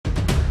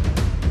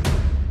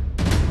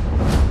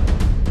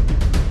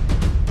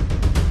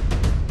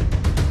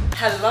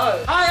Hello.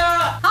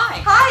 Hiya.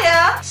 Hi.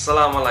 Hiya.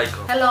 Assalamu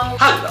alaikum. Hello.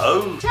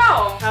 Hello.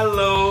 Ciao.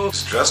 Hello.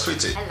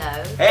 Здравствуйте.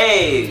 Hello.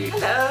 Hey.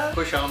 Hello.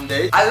 Push on,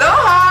 dude.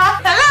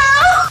 Aloha.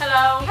 Hello.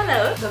 Hello.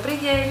 Hello. Dobry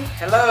dzień.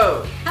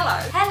 Hello. Hello.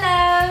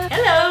 Hello.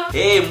 Hello.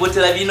 Hey,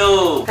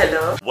 Mutalabino.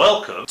 Hello.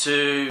 Welcome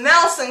to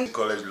Nelson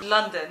College.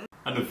 London.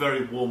 And a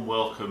very warm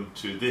welcome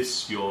to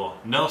this, your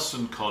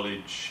Nelson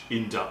College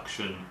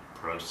induction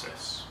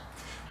process.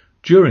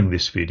 During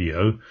this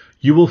video,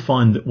 you will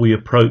find that we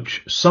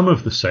approach some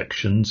of the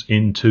sections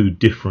in two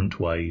different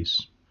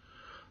ways.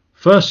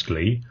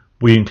 Firstly,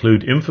 we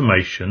include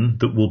information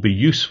that will be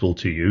useful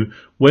to you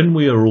when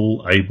we are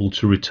all able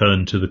to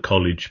return to the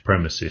college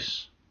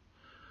premises.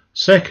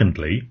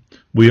 Secondly,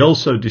 we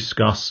also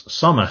discuss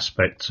some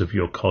aspects of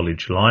your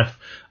college life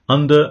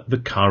under the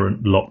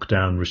current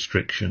lockdown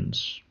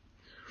restrictions.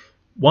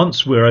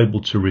 Once we're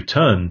able to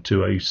return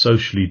to a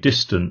socially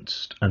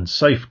distanced and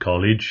safe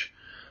college,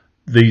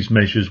 these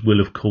measures will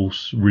of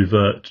course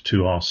revert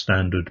to our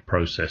standard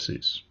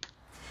processes.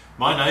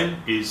 My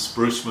name is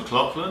Bruce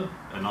McLaughlin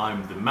and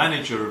I'm the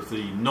manager of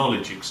the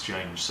Knowledge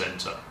Exchange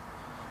Centre,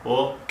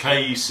 or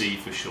KEC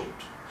for short.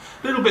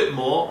 A little bit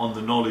more on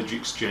the Knowledge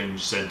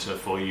Exchange Centre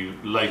for you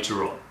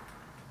later on.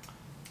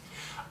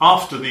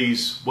 After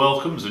these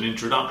welcomes and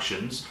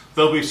introductions,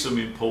 there'll be some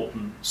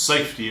important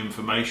safety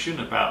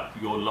information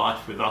about your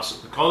life with us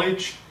at the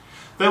college.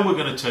 Then we're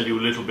going to tell you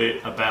a little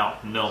bit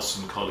about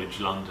Nelson College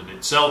London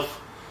itself.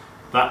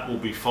 That will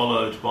be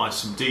followed by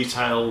some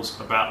details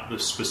about the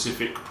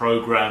specific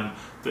programme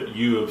that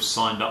you have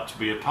signed up to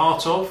be a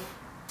part of.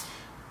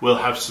 We'll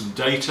have some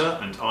data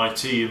and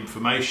IT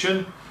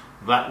information.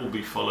 That will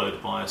be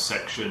followed by a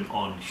section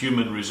on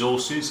human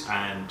resources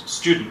and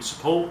student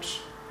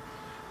support.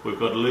 We've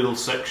got a little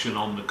section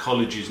on the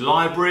college's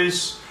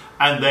libraries,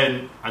 and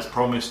then, as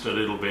promised, a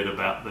little bit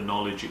about the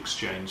Knowledge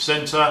Exchange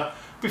Centre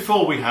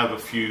before we have a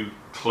few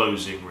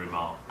closing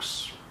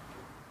remarks.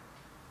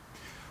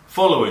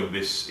 Following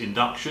this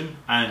induction,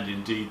 and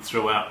indeed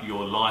throughout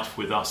your life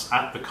with us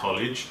at the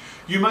college,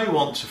 you may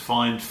want to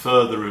find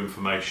further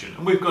information,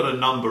 and we've got a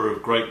number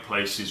of great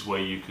places where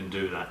you can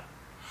do that.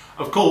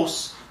 Of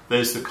course,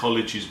 there's the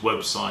college's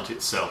website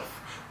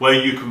itself, where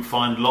you can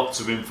find lots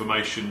of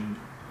information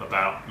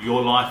about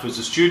your life as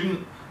a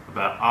student,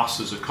 about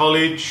us as a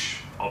college.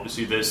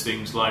 Obviously there's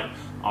things like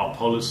our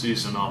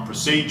policies and our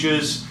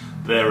procedures.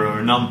 There are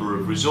a number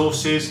of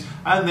resources,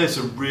 and there's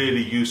a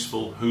really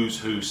useful Who's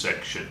Who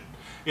section.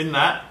 In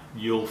that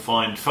you'll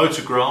find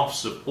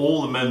photographs of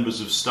all the members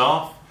of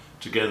staff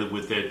together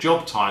with their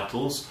job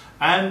titles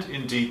and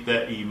indeed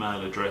their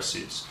email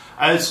addresses,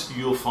 as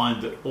you'll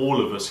find that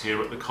all of us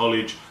here at the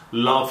college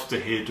love to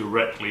hear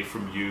directly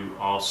from you,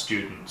 our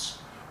students.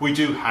 We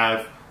do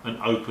have an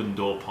open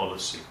door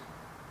policy.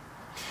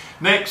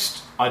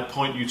 Next, I'd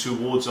point you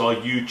towards our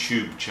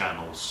YouTube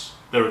channels.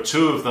 There are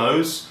two of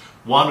those,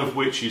 one of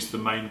which is the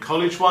main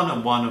college one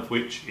and one of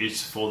which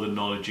is for the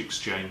Knowledge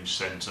Exchange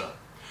Centre.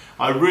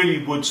 I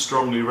really would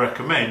strongly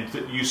recommend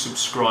that you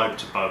subscribe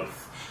to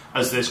both,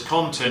 as there's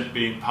content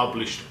being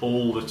published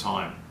all the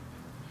time.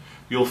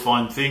 You'll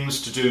find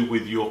things to do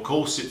with your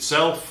course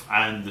itself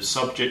and the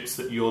subjects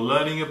that you're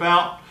learning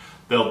about.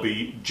 There'll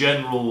be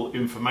general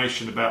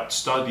information about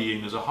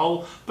studying as a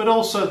whole, but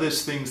also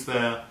there's things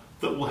there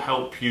that will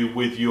help you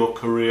with your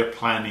career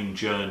planning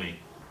journey.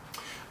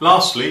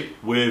 Lastly,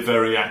 we're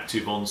very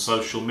active on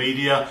social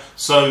media,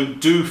 so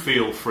do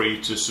feel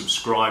free to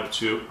subscribe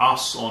to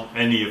us on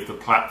any of the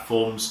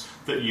platforms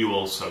that you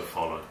also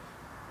follow.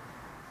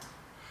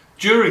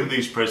 During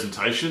these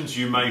presentations,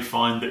 you may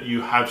find that you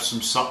have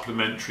some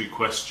supplementary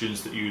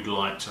questions that you'd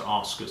like to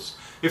ask us.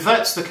 If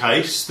that's the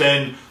case,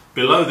 then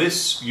below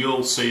this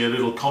you'll see a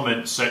little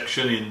comment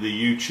section in the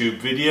YouTube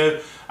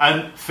video,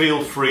 and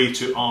feel free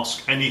to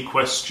ask any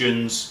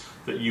questions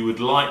that you would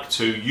like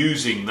to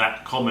using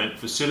that comment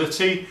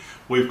facility.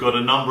 We've got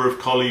a number of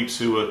colleagues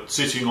who are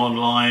sitting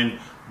online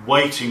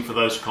waiting for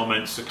those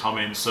comments to come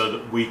in so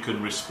that we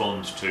can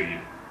respond to you.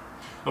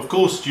 Of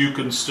course, you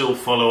can still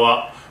follow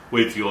up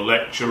with your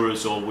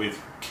lecturers or with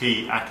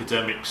key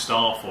academic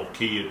staff or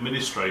key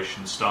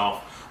administration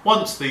staff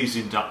once these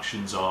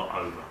inductions are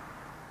over.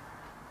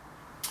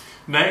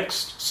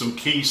 Next, some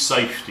key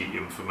safety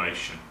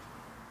information.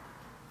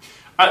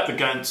 At the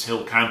Gants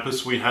Hill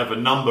campus we have a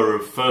number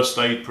of first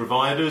aid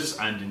providers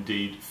and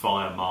indeed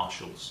fire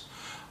marshals.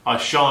 I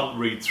shan't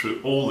read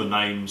through all the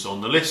names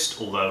on the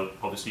list, although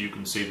obviously you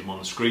can see them on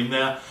the screen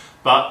there,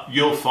 but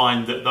you'll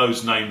find that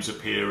those names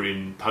appear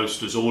in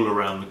posters all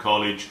around the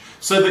college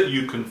so that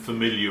you can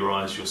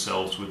familiarise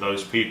yourselves with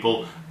those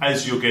people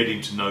as you're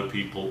getting to know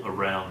people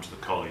around the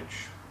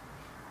college.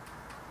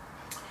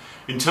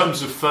 In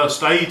terms of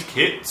first aid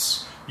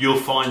kits, you'll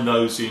find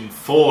those in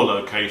 4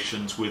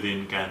 locations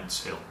within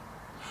Gants Hill.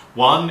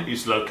 One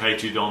is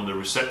located on the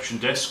reception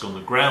desk on the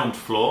ground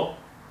floor.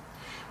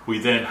 We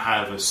then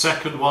have a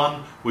second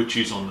one which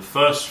is on the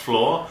first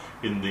floor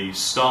in the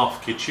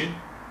staff kitchen.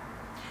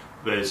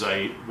 There's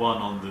one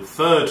on the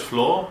 3rd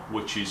floor,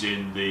 which is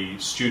in the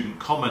student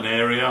common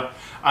area,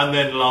 and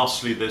then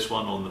lastly there's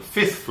one on the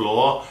 5th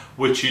floor,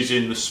 which is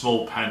in the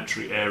small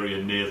pantry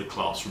area near the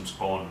classrooms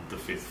on the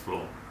 5th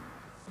floor.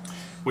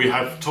 We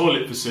have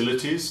toilet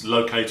facilities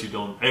located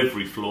on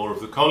every floor of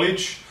the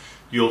college.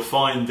 You'll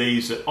find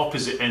these at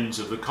opposite ends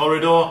of the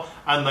corridor,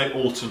 and they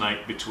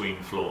alternate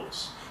between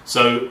floors.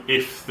 So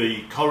if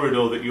the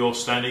corridor that you're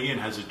standing in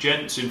has a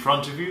gents in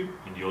front of you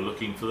and you're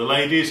looking for the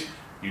ladies,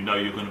 you know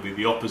you're going to be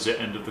the opposite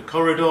end of the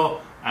corridor,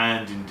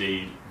 and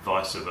indeed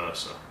vice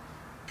versa.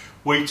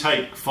 We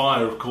take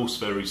fire, of course,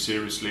 very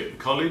seriously at the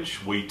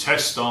college. We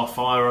test our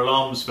fire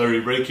alarms very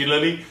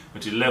regularly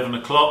at 11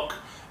 o'clock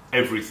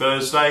every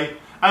Thursday,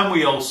 and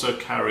we also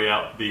carry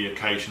out the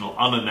occasional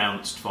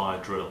unannounced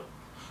fire drill.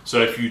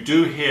 So if you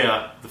do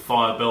hear the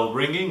fire bell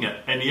ringing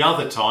at any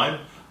other time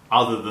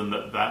other than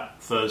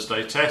that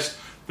Thursday test,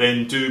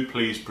 then do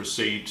please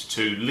proceed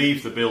to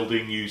leave the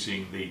building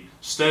using the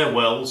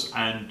stairwells,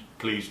 and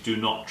please do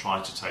not try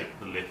to take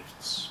the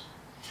lifts.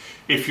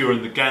 If you're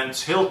in the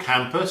Gants Hill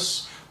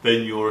campus,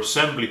 then your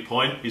assembly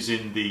point is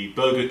in the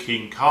Burger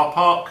King car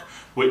park,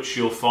 which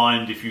you'll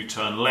find if you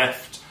turn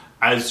left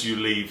as you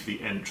leave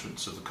the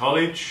entrance of the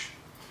college.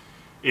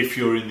 If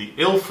you're in the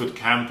Ilford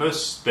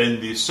campus,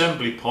 then the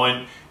assembly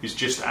point is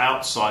just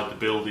outside the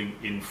building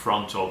in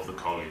front of the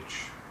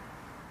college.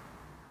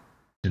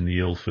 In the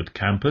Ilford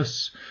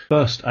campus,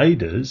 first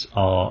aiders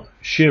are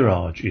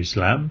Shiraj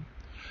Islam,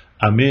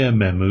 Amir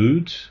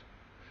Mahmood,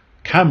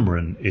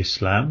 Cameron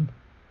Islam,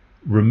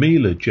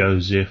 Ramila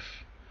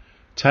Joseph,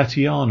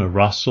 Tatiana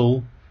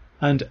Russell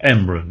and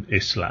Emran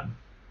Islam.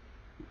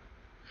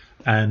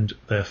 And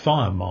their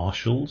fire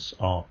marshals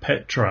are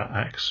Petra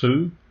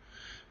Aksu,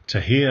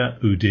 Tahir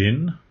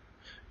Udin,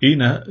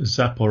 Ina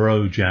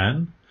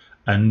Zaporojan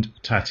and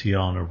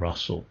Tatiana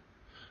Russell.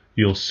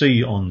 You'll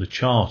see on the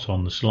chart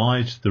on the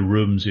slide the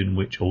rooms in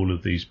which all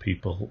of these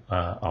people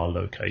are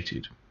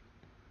located.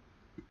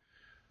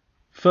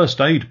 First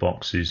aid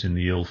boxes in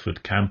the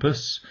Ilford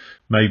campus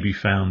may be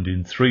found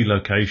in 3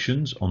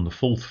 locations on the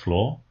 4th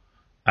floor,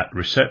 at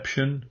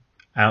reception,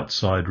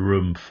 outside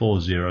room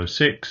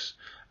 406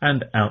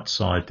 and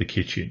outside the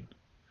kitchen.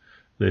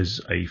 There's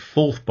a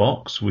 4th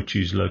box which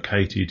is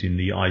located in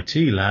the IT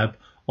lab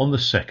on the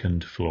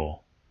 2nd floor.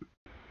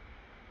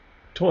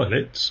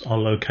 Toilets are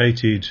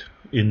located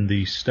in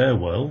the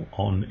stairwell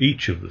on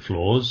each of the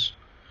floors,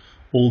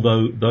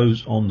 although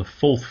those on the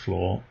 4th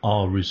floor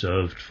are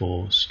reserved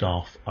for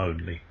staff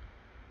only.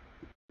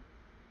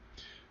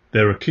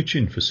 There are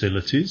kitchen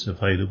facilities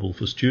available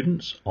for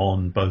students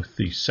on both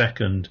the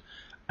 2nd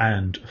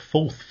and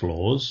 4th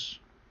floors,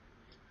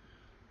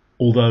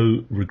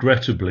 although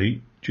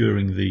regrettably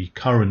during the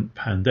current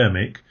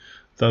pandemic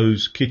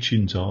those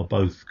kitchens are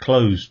both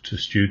closed to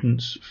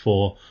students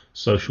for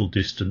social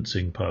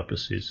distancing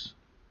purposes.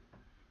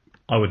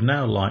 I would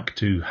now like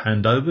to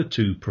hand over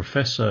to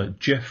Professor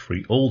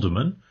Geoffrey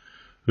Alderman,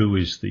 who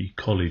is the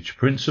college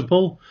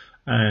principal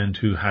and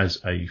who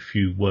has a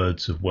few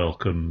words of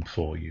welcome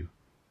for you.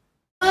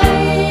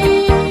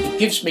 It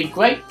gives me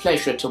great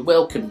pleasure to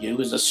welcome you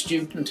as a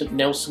student at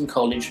Nelson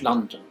College,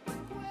 London.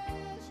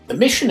 The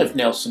mission of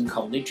Nelson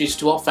College is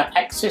to offer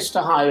access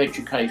to higher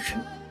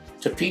education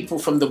to people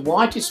from the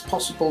widest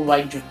possible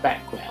range of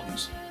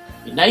backgrounds,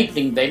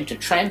 enabling them to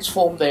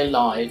transform their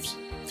lives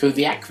through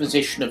the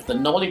acquisition of the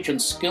knowledge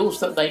and skills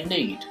that they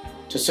need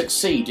to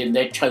succeed in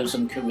their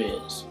chosen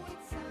careers.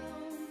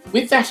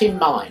 With that in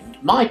mind,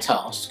 my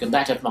task and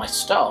that of my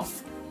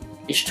staff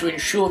is to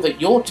ensure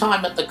that your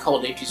time at the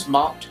college is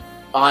marked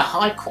by a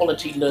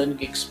high-quality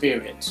learning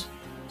experience,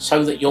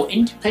 so that your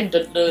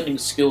independent learning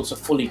skills are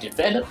fully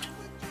developed,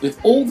 with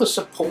all the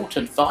support,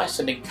 advice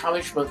and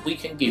encouragement we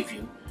can give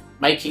you,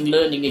 making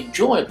learning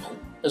enjoyable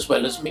as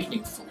well as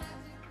meaningful.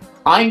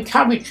 I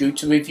encourage you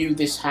to review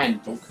this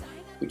handbook,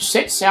 which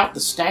sets out the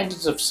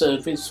standards of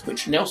service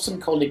which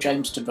Nelson College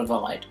aims to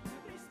provide,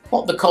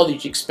 what the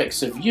college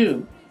expects of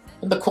you,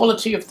 and the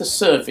quality of the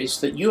service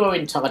that you are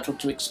entitled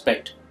to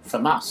expect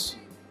from us.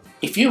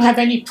 If you have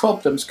any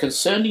problems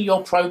concerning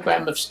your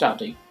programme of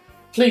study,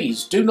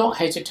 please do not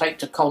hesitate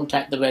to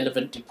contact the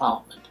relevant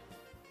department.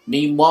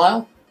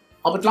 Meanwhile,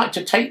 I would like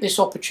to take this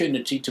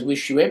opportunity to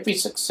wish you every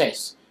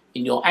success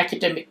in your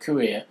academic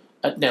career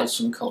at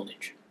Nelson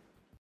College.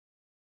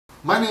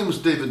 My name is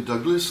David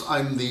Douglas.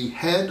 I'm the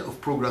Head of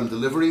Programme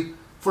Delivery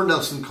for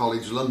Nelson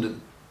College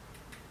London.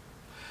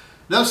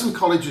 Nelson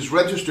College is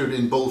registered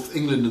in both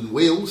England and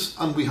Wales,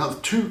 and we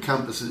have 2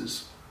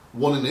 campuses,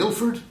 one in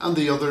Ilford and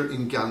the other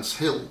in Gants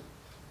Hill.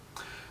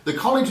 The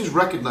college is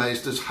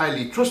recognised as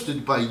highly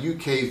trusted by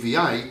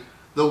UKVI,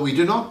 though we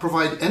do not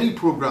provide any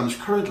programmes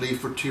currently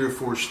for Tier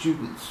 4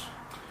 students.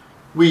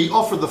 We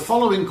offer the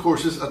following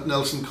courses at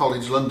Nelson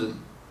College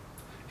London: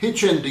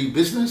 HND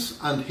Business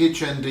and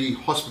HND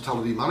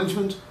Hospitality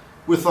Management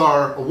with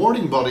our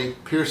awarding body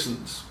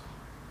Pearson's.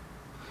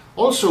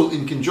 Also,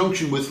 in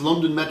conjunction with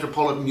London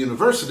Metropolitan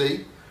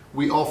University,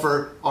 we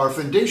offer our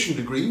foundation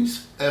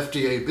degrees,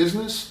 FDA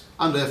Business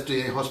and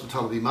FDA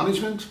Hospitality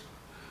Management.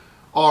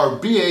 our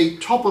BA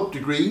top-up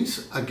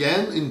degrees,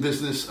 again in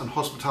Business and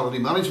Hospitality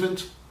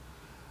Management,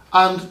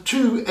 and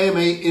 2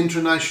 MA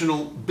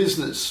International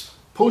Business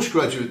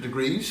postgraduate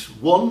degrees,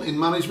 one in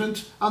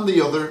Management and the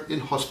other in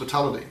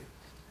Hospitality.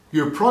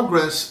 Your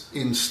progress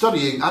in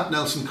studying at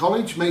Nelson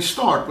College may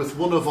start with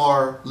one of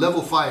our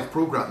Level 5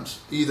 programmes,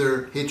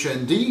 either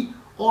HND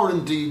or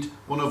indeed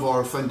one of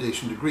our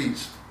foundation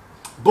degrees.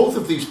 Both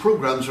of these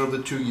programmes are of a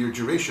 2-year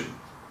duration.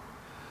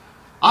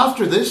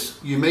 After this,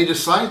 you may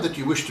decide that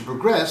you wish to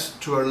progress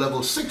to our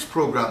Level 6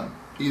 programme,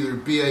 either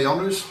BA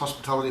Honours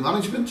Hospitality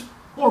Management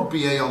or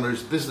BA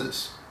Honours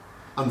Business.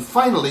 And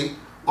finally,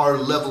 our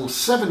Level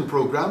 7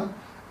 programme,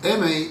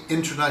 MA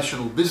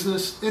International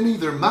Business in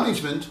either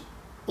Management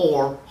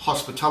or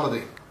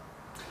Hospitality.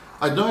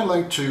 I'd now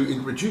like to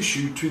introduce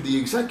you to the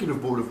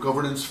Executive Board of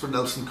Governance for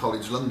Nelson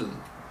College London.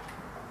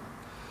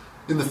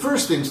 In the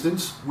first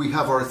instance, we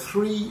have our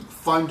 3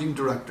 founding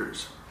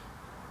directors,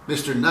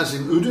 Mr.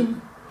 Nazim Udin,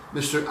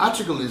 Mr.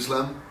 Atikul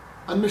Islam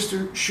and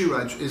Mr.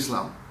 Shiraj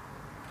Islam.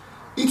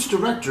 Each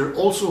director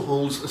also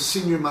holds a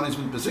senior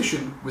management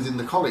position within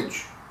the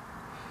college.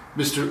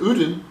 Mr.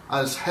 Udin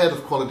as Head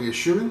of Quality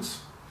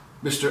Assurance,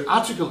 Mr.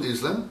 Atikul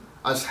Islam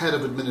as Head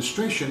of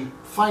Administration,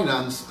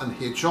 Finance and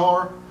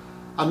HR,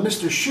 and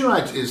Mr.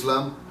 Shiraj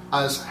Islam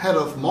as Head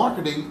of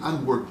Marketing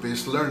and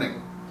Work-Based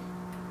Learning.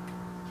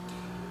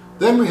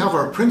 Then we have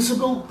our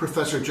Principal,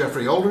 Professor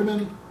Jeffrey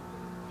Alderman,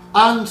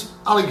 and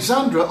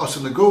Alexandra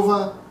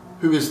Osinagova,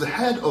 who is the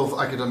Head of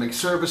Academic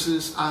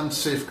Services and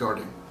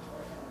Safeguarding.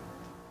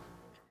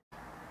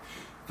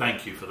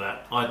 Thank you for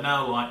that. I'd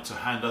now like to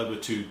hand over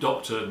to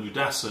Dr.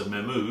 Mudassar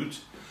Mahmood.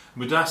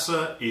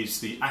 Mudassar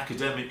is the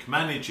Academic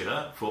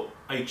Manager for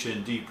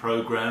HND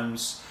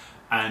programmes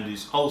and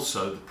is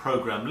also the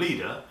Programme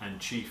Leader and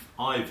Chief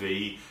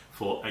IV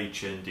for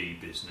HND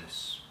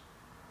Business.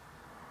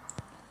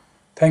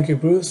 Thank you,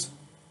 Bruce,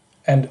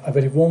 and a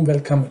very warm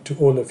welcome to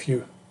all of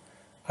you.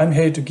 I'm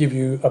here to give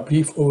you a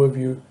brief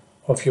overview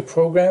of your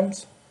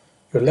programs,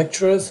 your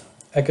lecturers,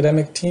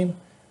 academic team,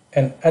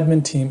 and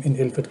admin team in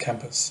Ilford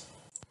campus.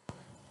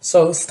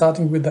 So,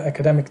 starting with the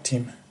academic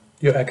team.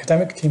 Your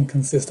academic team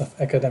consists of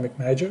academic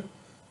manager,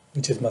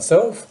 which is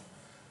myself,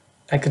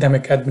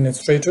 academic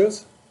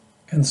administrators,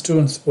 and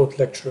student support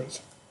lecturers.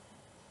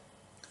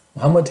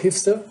 Muhammad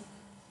Hifzer,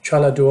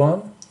 Chala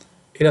Duan,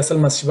 Irasal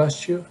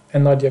Masibashio,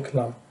 and Nadia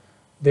Kalam.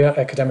 They are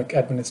academic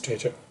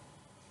administrator.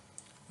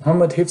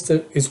 Muhammad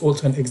Hifzer is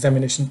also an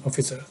examination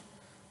officer.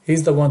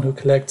 He's the one who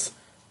collects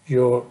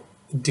your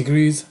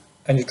degrees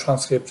and your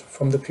transcript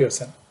from the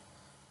Pearson.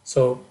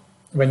 So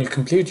when you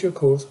complete your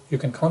course, you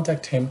can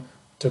contact him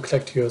to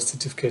collect your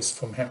certificates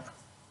from him.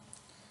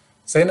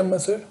 Zainab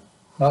Masur,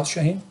 Naz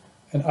Shaheen,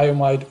 and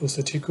Ayomide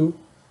Usatiku,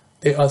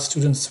 they are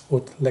student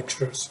support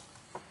lecturers.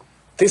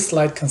 This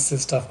slide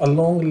consists of a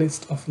long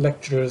list of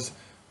lecturers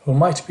who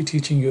might be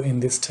teaching you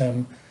in this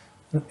term,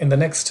 in the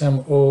next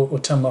term or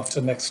term after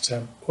next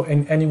term, or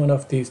in any one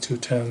of these 2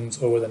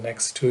 terms over the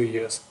next 2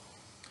 years.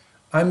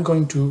 I'm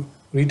going to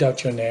read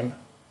out your name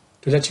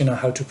to let you know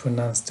how to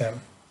pronounce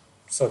them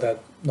so that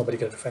nobody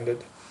gets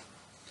offended.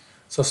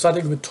 So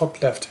starting with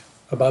top left,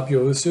 Abab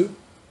Yorusu,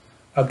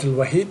 Abdul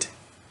Wahid,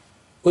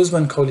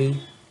 Uzman Kohli,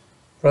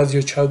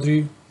 Razio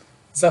Chowdhury,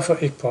 Zafar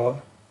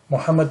Iqbal,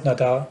 Mohammad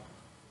Nadar,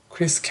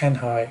 Chris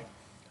Kanhai,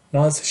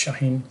 Naz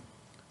Shaheen,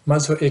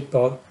 Mazhar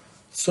Iqbal,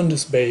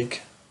 Sundus Baig,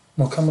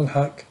 Mukammal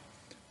Haq,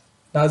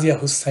 Nazia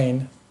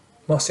Hussain,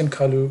 Mohsin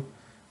Kalu,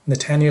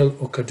 Nathaniel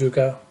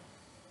Okaduga,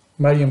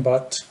 Mariam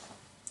Bhatt,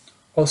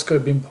 Oscar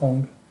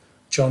Bimpong,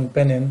 John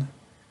Benin,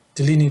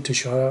 Delini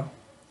Tushara,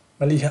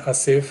 Maliha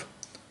Asif,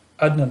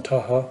 Adnan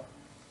Taha,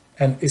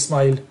 and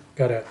Ismail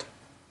Garat.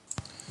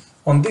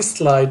 On this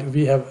slide,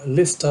 we have a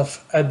list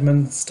of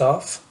admin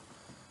staff.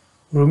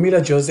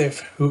 Rumila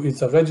Joseph, who is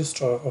the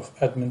registrar of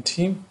admin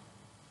team.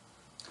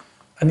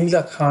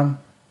 Anila Khan,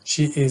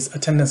 she is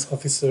attendance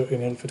officer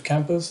in Ilford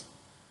campus.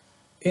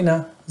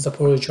 Ina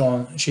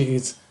Zaporojan, she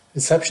is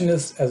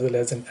receptionist as well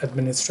as an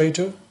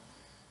administrator.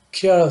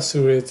 Kiara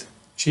Surit,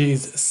 she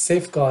is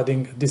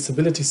safeguarding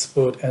disability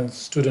support and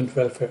student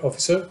welfare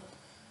officer.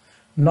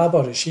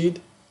 Naba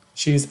Rashid,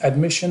 she is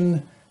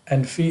admission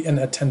and fee and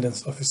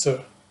attendance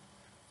officer.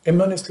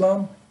 Imran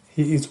Islam,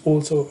 he is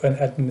also an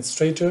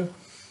administrator,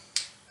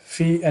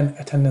 fee and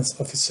attendance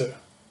officer.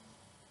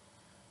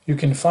 You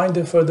can find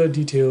the further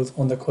details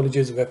on the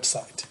college's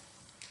website.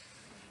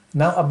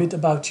 Now a bit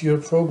about your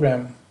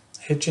program,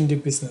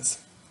 HND Business.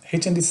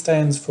 HND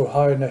stands for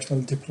Higher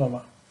National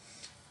Diploma.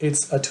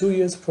 It's a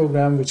 2-year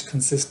program which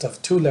consists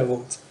of 2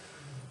 levels.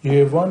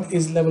 Year 1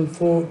 is level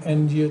 4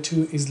 and year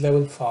 2 is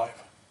level 5.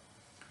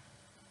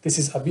 This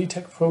is a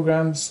BTEC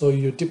program, so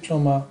your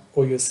diploma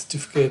or your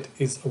certificate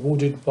is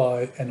awarded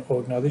by an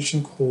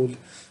organization called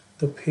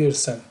the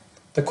Pearson.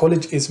 The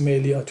college is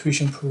merely a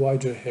tuition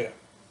provider here.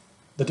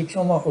 The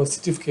diploma or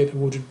certificate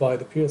awarded by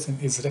the Pearson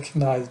is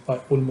recognized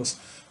by almost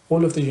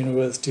all of the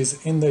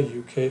universities in the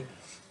UK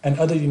and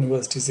other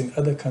universities in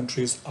other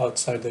countries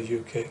outside the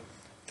UK.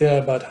 There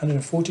are about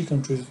 140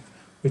 countries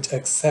which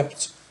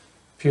accept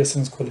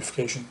Pearson's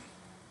qualification.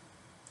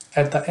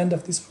 At the end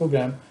of this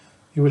program,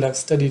 you will have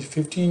studied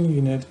 15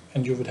 units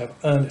and you would have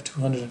earned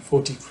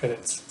 240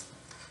 credits.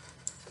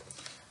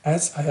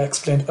 As I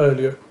explained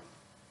earlier,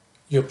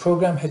 your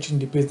program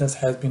HND business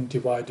has been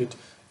divided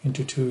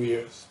into 2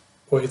 years,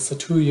 or it's a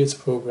 2 years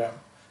program,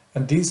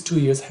 and these 2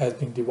 years has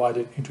been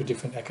divided into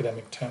different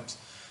academic terms.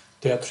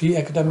 There are 3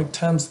 academic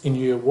terms in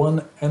year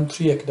 1 and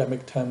 3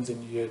 academic terms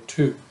in year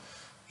 2.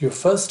 Your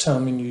first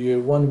term in year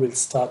 1 will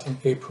start in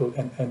April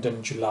and end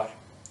in July.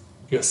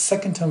 Your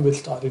second term will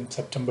start in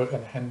September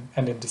and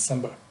end in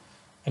December.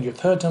 And your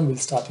third term will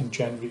start in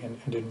January and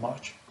end in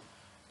March.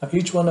 Now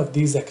each one of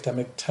these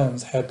academic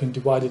terms have been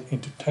divided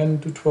into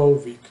 10 to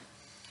 12 weeks.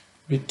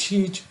 We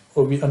teach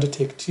or we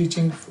undertake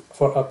teaching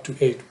for up to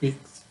 8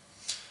 weeks.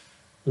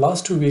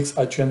 Last 2 weeks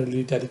are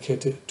generally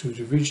dedicated to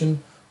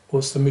revision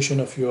or submission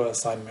of your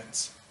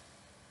assignments.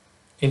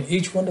 In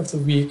each one of the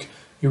week,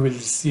 you will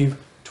receive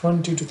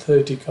 20 to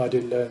 30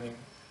 guided learning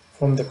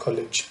from the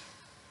college.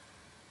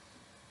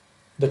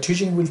 The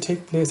teaching will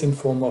take place in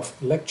form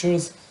of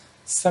lectures,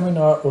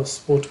 seminar or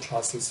sport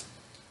classes.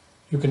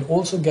 You can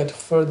also get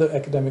further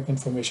academic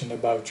information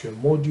about your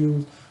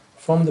module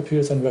from the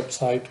Pearson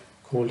website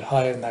called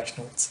Higher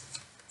Nationals.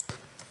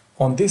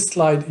 On this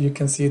slide, you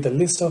can see the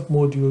list of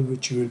modules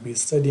which you will be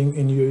studying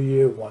in your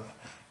year 1,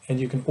 and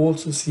you can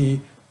also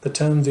see the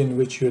terms in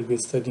which you will be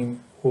studying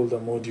all the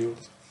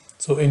modules.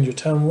 So in your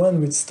term 1,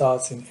 which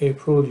starts in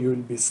April, you will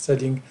be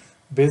studying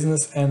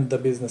business and the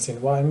business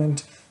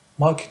environment,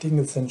 marketing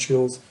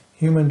essentials,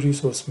 human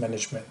resource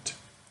management.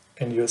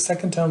 In your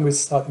second term, which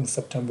starts in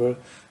September,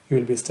 you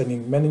will be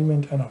studying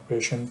management and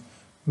operations,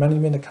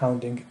 management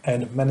accounting,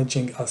 and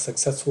managing a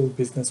successful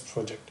business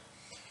project.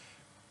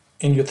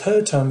 In your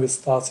third term, which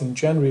starts in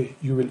January,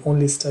 you will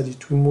only study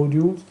 2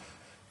 modules,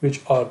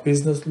 which are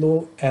business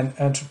law and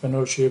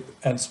entrepreneurship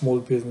and small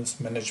business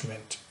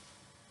management.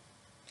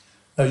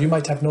 Now, you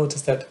might have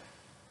noticed that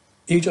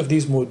each of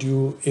these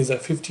modules is a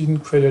 15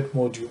 credit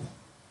module,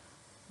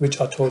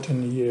 which are taught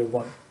in year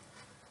 1.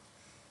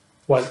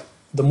 While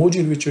the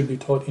module which will be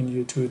taught in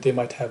year 2, they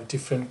might have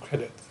different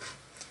credits.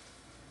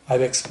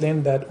 I've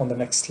explained that on the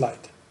next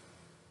slide.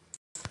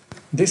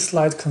 This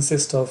slide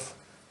consists of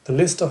the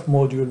list of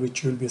modules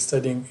which you will be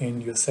studying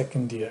in your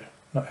second year.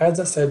 Now, as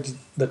I said,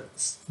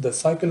 the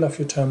cycle of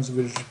your terms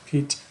will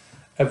repeat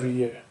every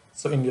year.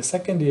 So in your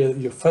second year,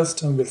 your first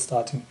term will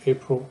start in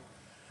April.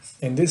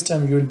 In this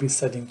term, you will be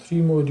studying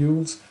 3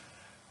 modules: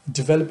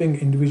 developing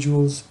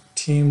individuals,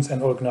 teams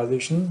and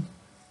organizational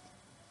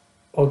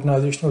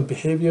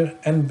behavior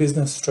and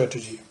business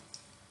strategy.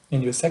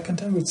 In your second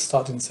term, which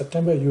starts in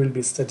September, you will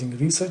be studying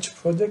research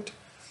project,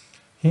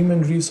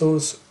 human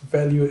resource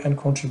value and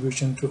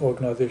contribution to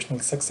organizational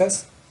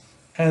success,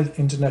 and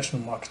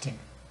international marketing.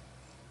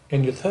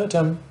 In your third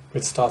term,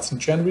 which starts in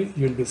January,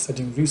 you will be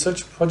studying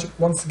research project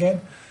once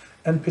again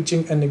and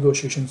pitching and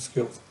negotiation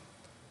skills.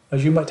 Now,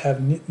 you might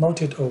have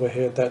noted over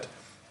here that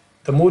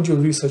the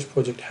module research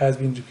project has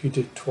been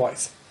repeated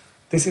twice.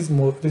 This is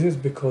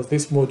because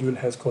this module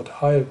has got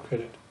higher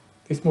credit.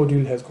 This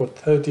module has got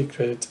 30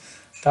 credits.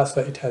 That's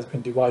why it has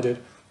been divided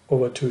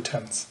over 2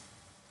 terms.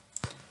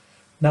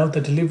 Now,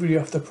 the delivery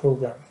of the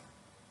program.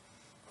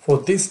 For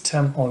this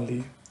term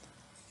only,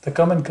 the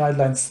government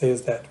guidelines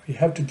says that we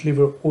have to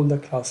deliver all the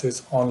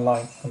classes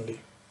online only.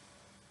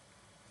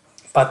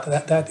 But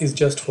that is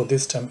just for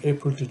this term,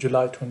 April to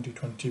July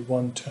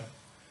 2021 term.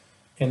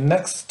 In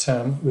next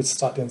term, which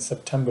starts in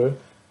September,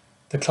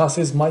 the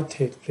classes might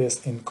take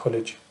place in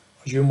college,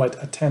 or you might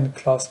attend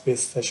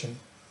class-based session.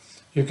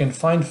 You can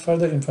find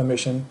further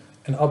information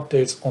and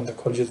updates on the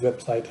college's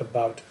website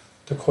about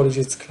the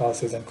college's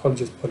classes and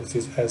college's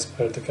policies as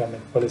per the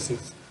government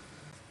policies.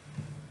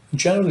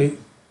 Generally,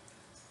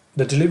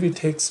 the delivery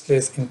takes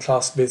place in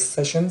class-based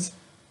sessions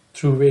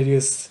through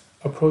various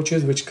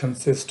approaches which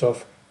consist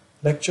of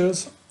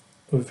lectures,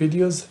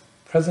 videos,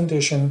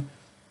 presentation,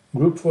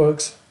 group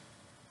works,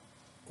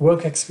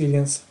 work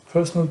experience,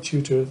 personal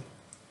tutors,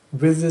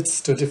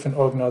 visits to different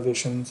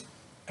organizations,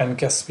 and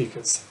guest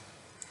speakers.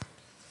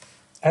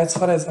 As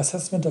far as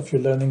assessment of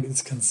your learning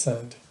is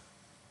concerned,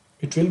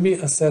 it will be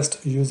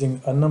assessed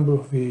using a number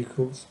of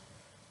vehicles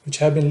which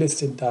have been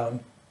listed down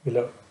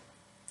below.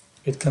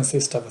 It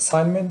consists of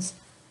assignments,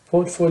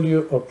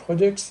 portfolio or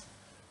projects.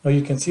 Now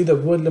you can see the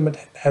word limit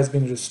has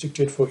been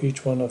restricted for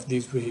each one of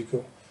these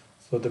vehicles.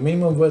 So the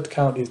minimum word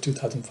count is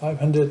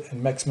 2,500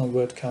 and maximum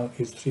word count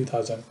is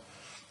 3,000.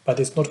 But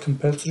it's not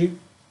compulsory.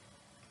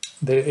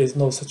 There is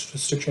no such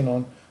restriction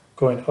on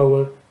going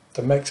over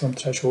the maximum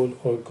threshold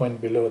or going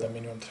below the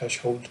minimum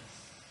threshold.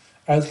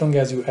 As long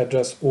as you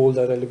address all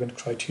the relevant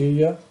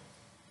criteria,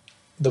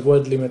 the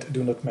word limit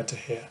do not matter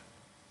here.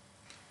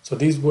 So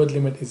this word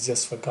limit is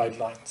just for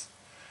guidelines.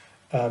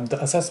 The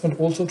assessment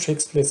also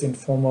takes place in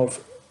form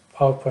of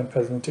PowerPoint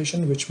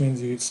presentation, which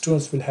means your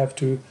students will have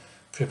to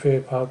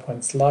prepare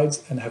PowerPoint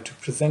slides and have to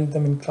present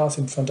them in class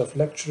in front of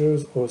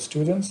lecturers or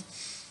students.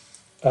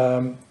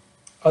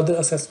 Other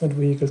assessment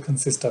vehicles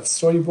consist of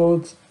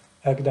storyboards,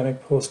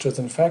 academic posters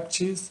and fact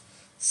sheets,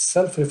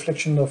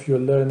 self-reflection of your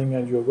learning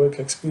and your work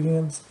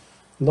experience,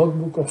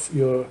 logbook of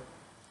your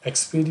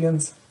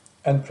experience,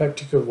 and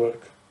practical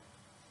work.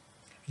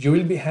 You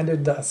will be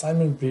handed the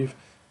assignment brief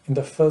in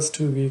the first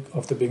 2 weeks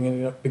of the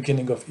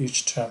beginning of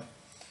each term.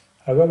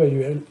 However,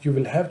 you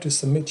will have to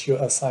submit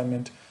your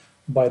assignment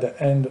by the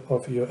end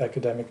of your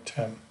academic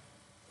term,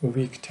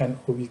 week 10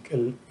 or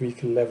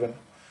week 11.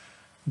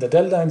 The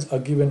deadlines are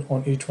given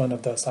on each one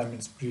of the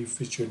assignments brief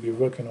which you'll be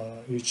working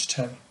on each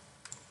term.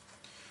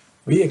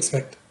 We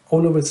expect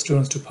all of our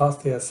students to pass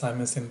their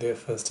assignments in their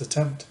first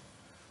attempt.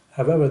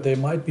 However, there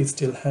might be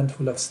still a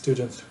handful of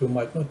students who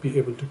might not be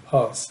able to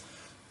pass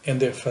in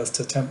their first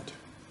attempt.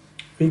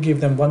 We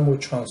give them one more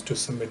chance to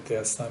submit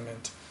their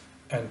assignment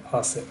and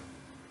pass it.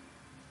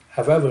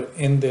 However,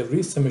 in their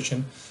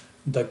resubmission,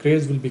 the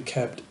grades will be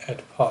kept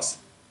at pass,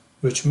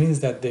 which means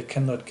that they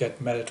cannot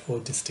get merit or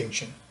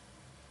distinction.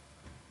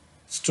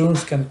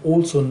 Students can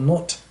also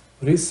not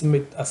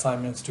resubmit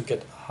assignments to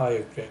get a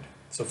higher grade.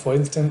 So for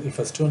instance, if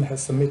a student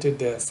has submitted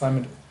their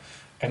assignment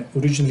and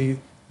originally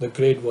the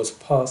grade was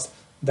pass,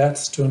 that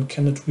student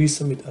cannot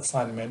resubmit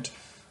assignment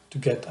to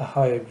get a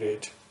higher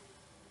grade.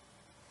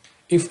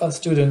 If a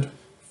student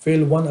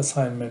failed one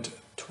assignment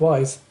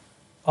twice,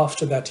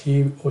 after that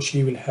he or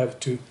she will have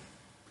to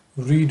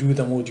redo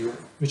the module,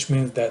 which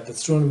means that the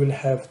student will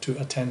have to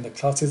attend the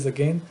classes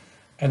again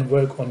and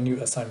work on new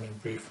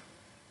assignment brief.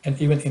 And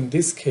even in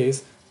this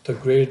case, the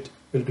grade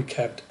will be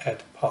kept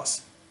at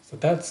pass. So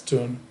that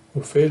student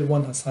who failed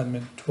one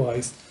assignment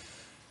twice,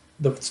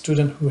 the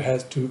student who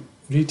has to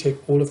retake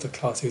all of the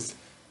classes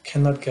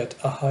cannot get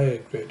a higher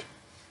grade.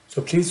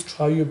 So please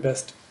try your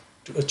best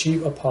to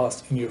achieve a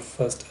pass in your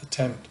first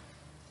attempt,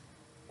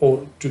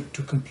 or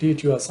to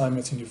complete your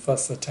assignments in your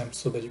first attempt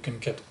so that you can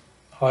get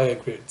higher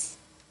grades.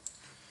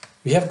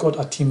 We have got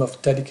a team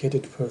of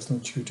dedicated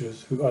personal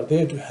tutors who are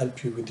there to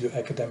help you with your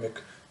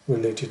academic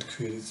related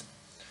queries.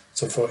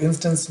 So for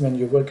instance, when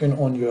you're working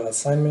on your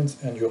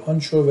assignments and you're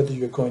unsure whether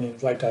you're going in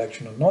the right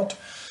direction or not,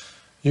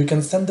 you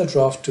can send the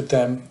draft to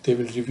them. They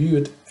will review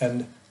it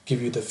and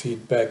give you the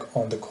feedback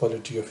on the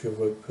quality of your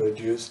work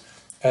produced,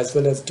 as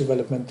well as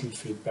developmental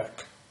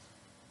feedback.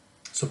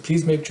 So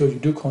please make sure you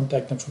do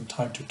contact them from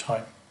time to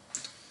time.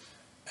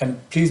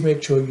 And please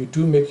make sure you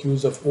do make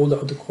use of all the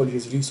other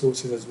colleges'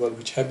 resources as well,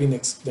 which have been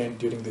explained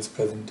during this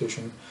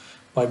presentation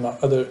by my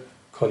other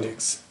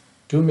colleagues.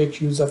 Do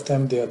make use of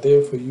them. They are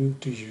there for you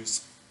to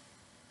use.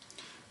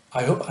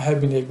 I hope I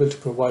have been able to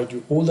provide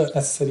you all the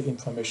necessary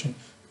information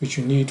which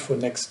you need for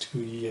next 2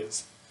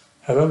 years.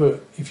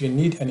 However, if you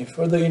need any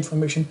further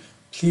information,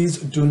 please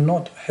do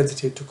not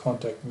hesitate to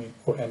contact me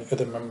or any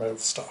other member of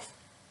staff.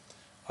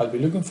 I'll be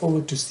looking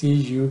forward to see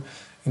you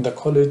in the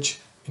college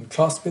in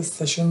class-based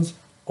sessions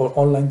or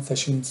online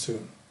sessions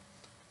soon.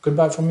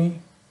 Goodbye from me.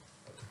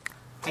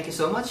 Thank you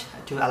so much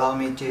to allow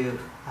me to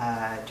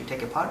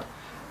take a part.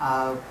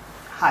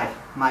 Hi,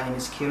 my name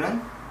is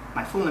Kiran.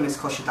 My full name is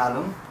Khoshid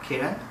Alam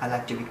Kiran. I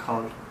like to be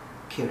called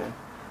Kiran.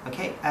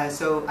 Okay,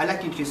 so I like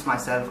to introduce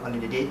myself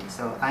already did.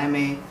 So I am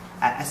a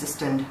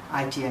assistant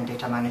IT and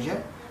data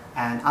manager,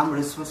 and I'm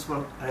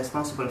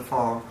responsible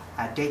for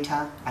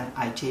data and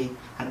IT,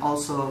 and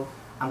also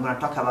I'm going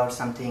to talk about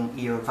something,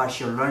 your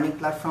virtual learning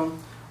platform,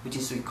 which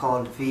is we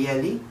call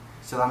VLE.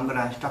 So I'm going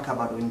to talk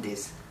about in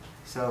this.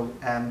 So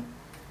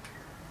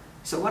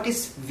what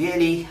is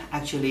VLE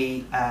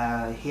actually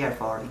here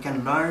for? You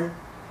can learn,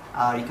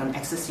 you can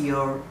access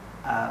your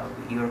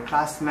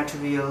class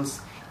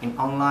materials in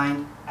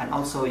online, and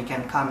also you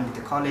can come into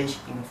the college,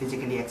 you can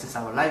physically access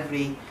our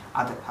library,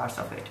 other parts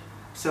of it.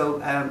 So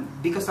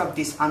because of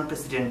these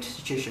unprecedented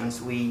situations,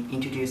 we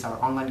introduce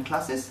our online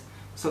classes,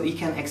 so you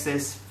can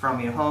access from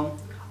your home,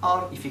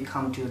 or if you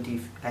come to the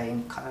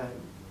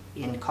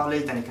in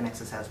college, then you can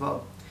access as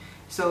well.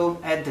 So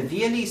the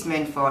VLE is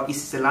meant for,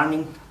 is a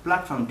learning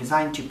platform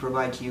designed to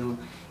provide you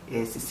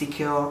a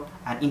secure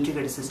and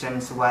integrated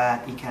systems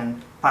where you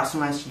can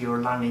personalize your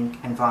learning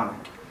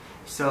environment.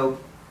 So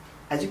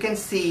as you can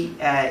see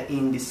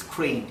in the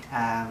screen,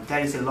 there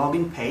is a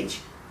login page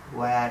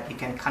where you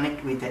can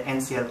connect with the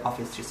NCL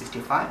Office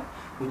 365,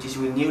 which is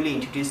we newly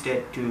introduced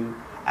it to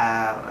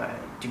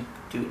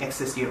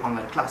access your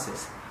online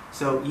classes.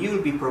 So you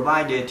will be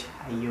provided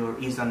your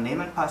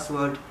username and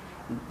password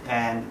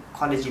and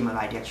college email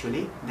ID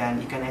actually,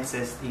 then you can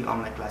access the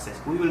online classes.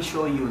 We will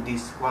show you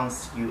this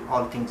once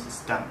all things is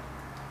done.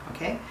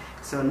 Okay,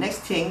 so next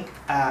thing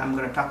I'm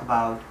going to talk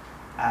about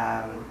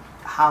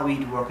how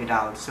we work it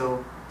out.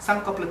 So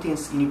some couple of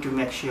things you need to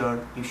make sure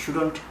you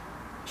shouldn't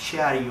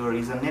share your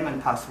username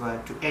and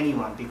password to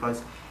anyone,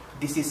 because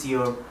this is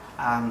your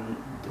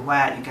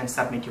where you can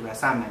submit your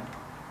assignment.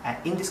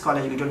 In this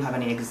college we don't have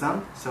any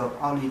exam, so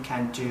all you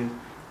can do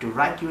to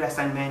write your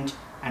assignment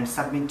and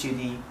submit to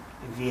the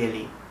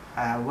VLE,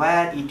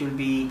 where it will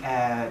be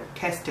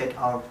tested,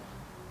 or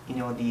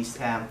these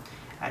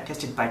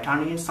tested by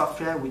Turnitin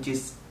software, which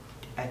is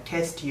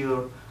test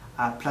your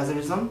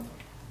plagiarism.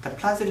 The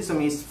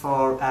plagiarism is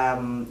for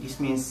this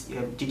means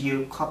did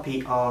you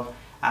copy, or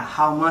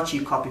how much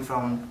you copy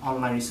from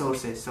online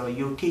resources. So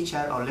your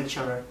teacher or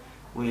lecturer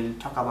will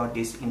talk about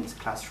this in this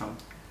classroom.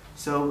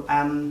 So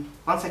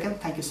once again,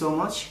 thank you so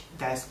much.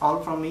 That's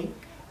all from me.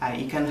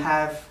 You can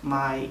have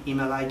my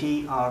email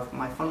ID or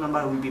my phone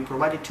number will be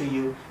provided to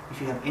you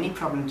if you have any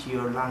problem to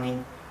your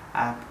learning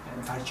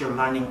virtual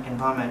learning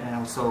environment, and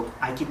also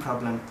IT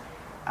problem.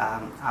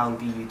 I will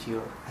be with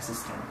your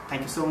assistant.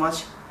 Thank you so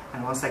much,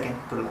 and once again,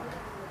 good luck.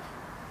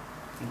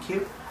 Thank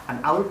you.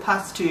 And I will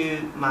pass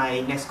to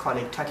my next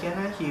colleague,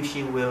 Tatiana.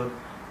 She will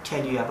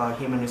tell you about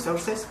human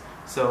resources.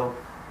 So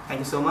thank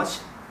you so much.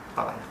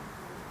 Bye-bye.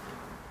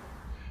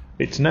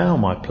 It's now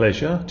my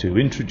pleasure to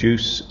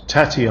introduce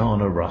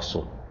Tatiana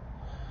Russell.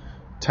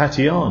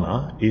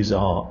 Tatiana is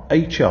our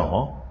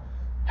HR,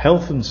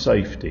 Health and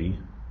Safety,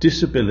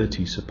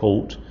 Disability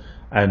Support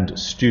and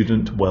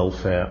Student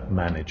Welfare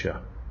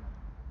Manager.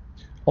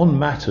 On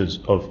matters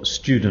of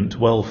student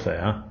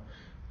welfare,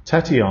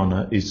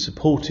 Tatiana is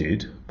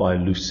supported by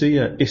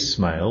Lucia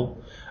Ismail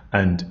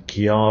and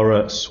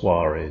Chiara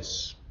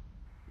Suarez.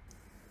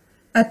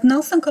 At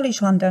Nelson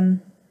College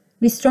London,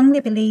 we strongly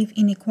believe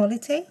in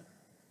equality,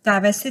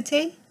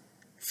 diversity,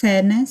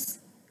 fairness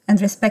and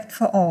respect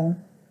for all.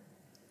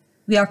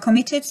 We are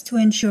committed to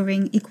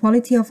ensuring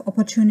equality of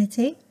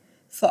opportunity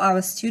for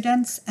our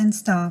students and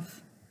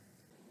staff.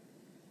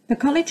 The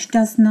college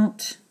does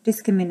not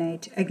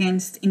discriminate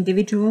against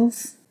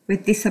individuals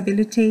with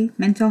disability,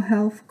 mental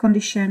health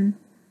condition,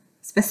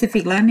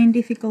 specific learning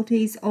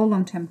difficulties or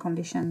long-term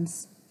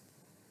conditions.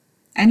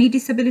 Any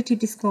disability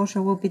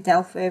disclosure will be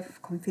dealt with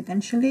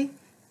confidentially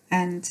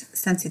and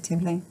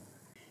sensitively.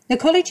 The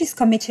college is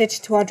committed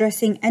to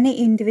addressing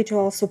any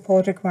individual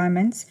support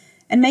requirements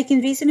and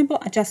making reasonable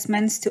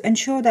adjustments to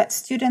ensure that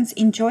students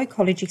enjoy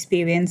college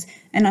experience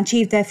and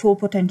achieve their full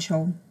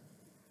potential.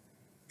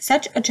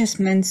 Such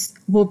adjustments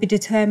will be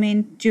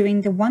determined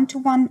during the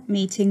one-to-one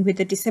meeting with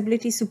the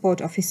Disability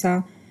Support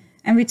Officer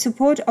and with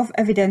support of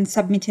evidence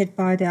submitted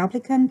by the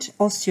applicant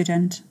or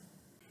student.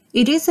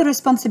 It is the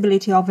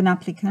responsibility of an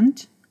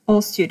applicant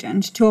or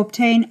student to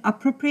obtain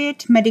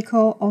appropriate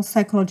medical or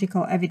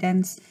psychological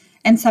evidence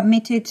and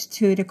submit it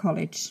to the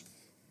college.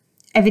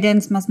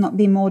 Evidence must not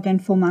be more than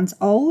 4 months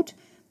old,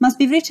 must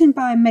be written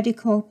by a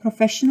medical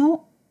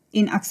professional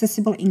in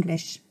accessible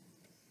English.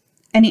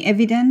 Any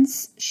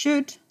evidence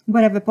should,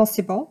 wherever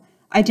possible,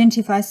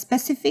 identify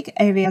specific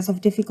areas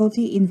of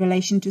difficulty in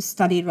relation to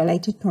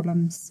study-related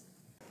problems.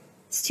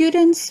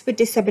 Students with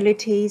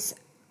disabilities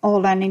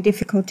or learning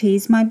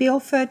difficulties might be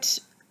offered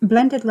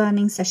blended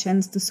learning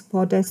sessions to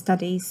support their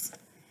studies.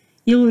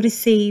 You will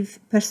receive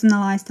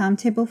personalised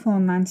timetable for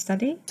online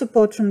study,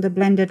 support from the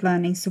blended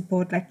learning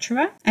support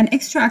lecturer, and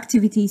extra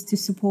activities to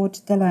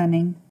support the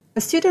learning. The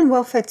student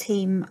welfare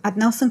team at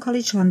Nelson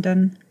College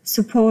London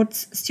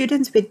supports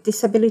students with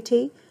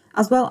disability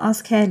as well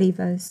as care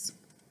leavers.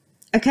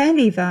 A care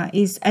leaver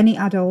is any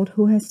adult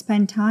who has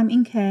spent time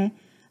in care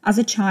as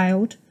a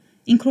child,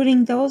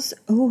 including those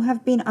who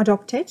have been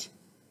adopted,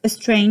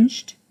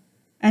 estranged,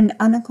 and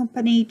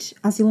unaccompanied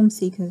asylum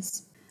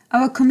seekers.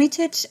 Our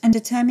committed and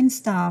determined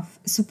staff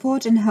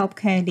support and help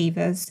care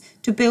leavers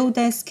to build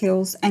their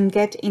skills and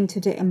get into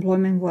the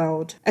employment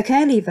world. A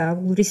care leaver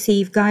will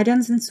receive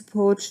guidance and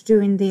support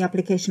during the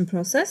application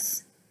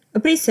process, a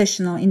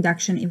pre-sessional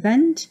induction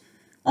event,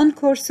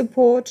 on-course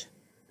support,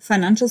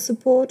 financial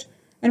support,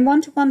 and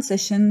one-to-one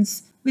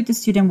sessions with the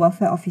student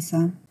welfare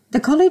officer. The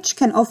college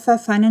can offer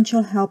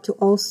financial help to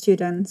all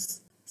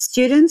students.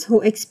 Students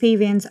who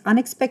experience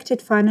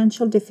unexpected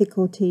financial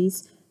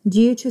difficulties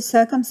due to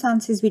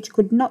circumstances which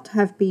could not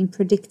have been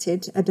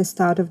predicted at the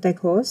start of their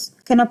course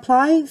can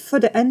apply for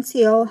the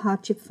NCL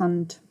Hardship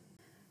Fund.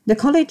 The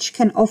college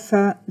can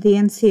offer the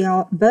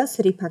NCL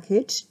Bursary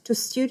Package to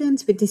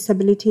students with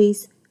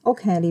disabilities or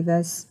care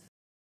leavers.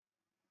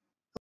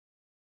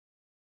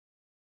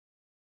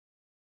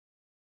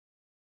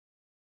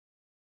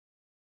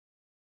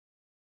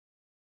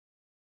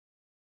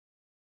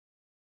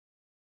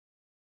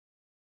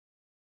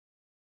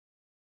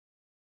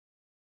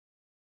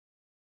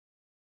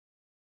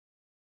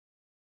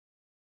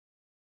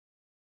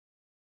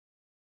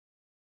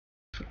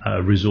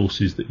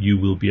 Resources that you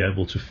will be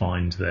able to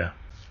find there.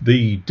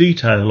 The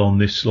detail on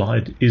this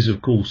slide is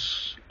of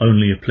course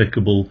only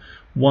applicable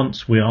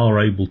once we are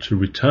able to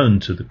return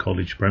to the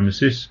college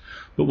premises,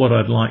 but what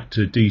I'd like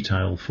to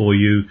detail for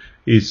you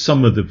is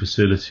some of the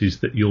facilities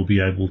that you'll be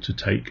able to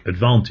take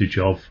advantage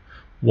of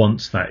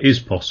once that is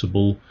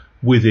possible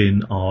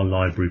within our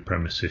library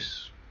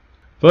premises.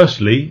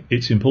 Firstly,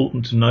 it's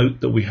important to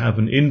note that we have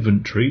an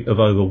inventory of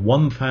over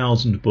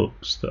 1,000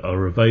 books that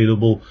are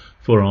available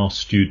for our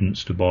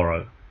students to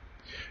borrow.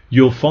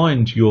 You'll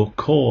find your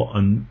core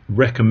and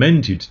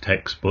recommended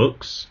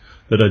textbooks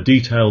that are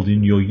detailed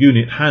in your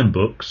unit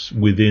handbooks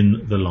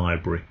within the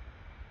library.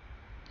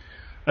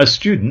 As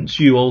students,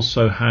 you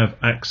also have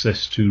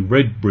access to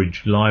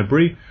Redbridge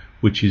Library,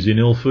 which is in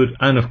Ilford,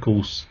 and of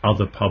course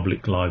other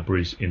public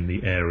libraries in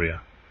the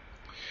area.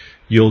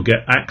 You'll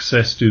get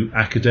access to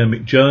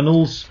academic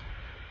journals.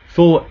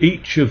 For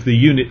each of the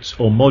units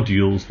or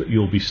modules that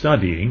you'll be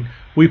studying,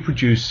 we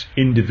produce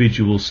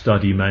individual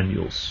study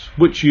manuals,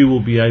 which you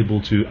will be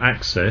able to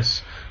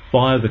access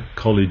via the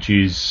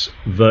college's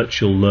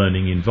virtual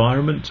learning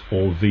environment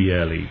or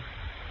VLE.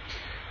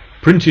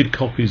 Printed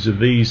copies of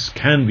these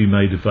can be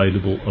made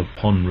available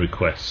upon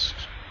request.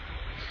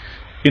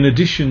 In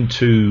addition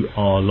to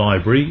our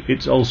library,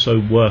 it's also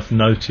worth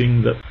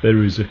noting that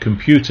there is a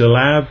computer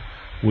lab.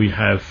 We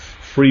have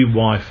free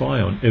Wi-Fi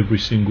on every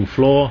single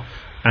floor,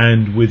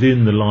 and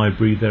within the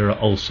library there are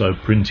also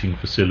printing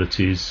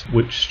facilities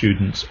which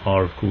students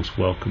are of course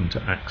welcome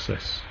to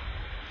access.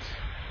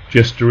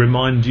 Just to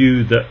remind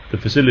you that the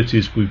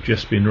facilities we've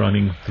just been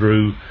running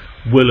through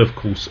will of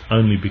course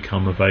only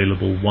become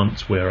available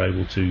once we're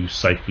able to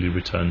safely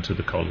return to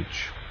the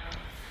college.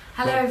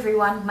 Hello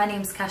everyone, my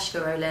name is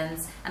Kashka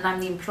Rowlands and I'm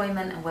the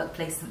Employment and Work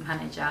Placement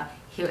Manager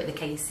here at the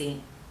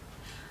KC.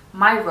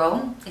 My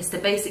role is to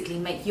basically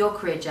make your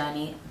career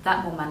journey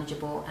that more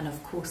manageable and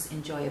of course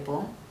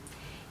enjoyable.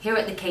 Here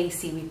at the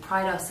KC we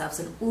pride ourselves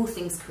on all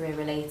things career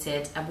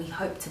related and we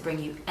hope to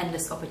bring you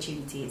endless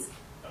opportunities.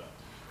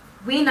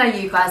 We know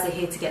you guys are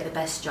here to get the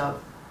best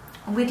job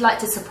and we'd like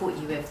to support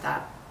you with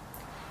that.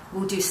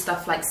 We'll do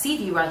stuff like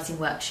CV writing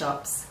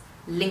workshops,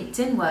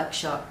 LinkedIn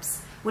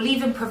workshops. We'll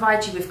even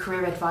provide you with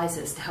career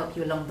advisors to help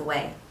you along the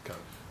way.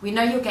 We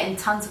know you're getting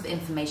tons of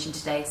information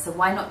today, so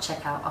why not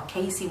check out our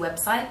KC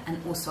website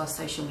and also our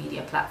social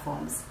media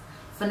platforms.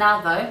 For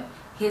now though,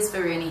 here's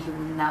Varuni who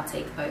will now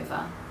take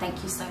over.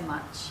 Thank you so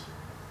much.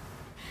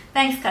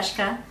 Thanks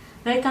Kashka.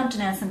 Welcome to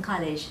Nelson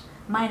College.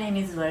 My name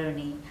is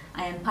Varuni.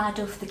 I am part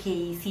of the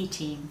KEC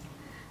team.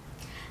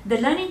 The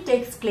learning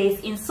takes place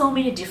in so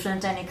many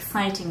different and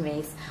exciting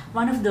ways.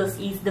 One of those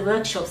is the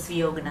workshops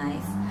we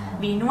organize.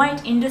 We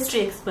invite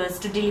industry experts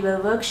to deliver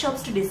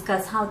workshops to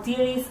discuss how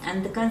theories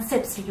and the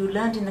concepts you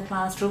learned in the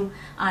classroom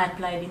are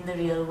applied in the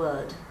real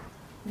world.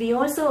 We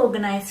also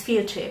organize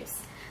field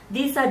trips.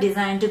 These are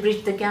designed to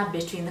bridge the gap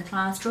between the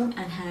classroom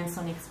and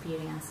hands-on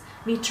experience.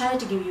 We try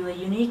to give you a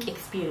unique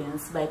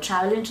experience by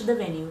traveling to the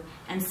venue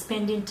and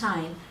spending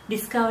time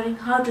discovering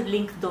how to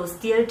link those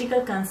theoretical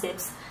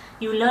concepts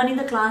you learn in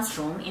the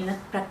classroom in a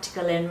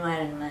practical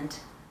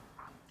environment.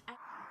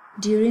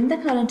 During the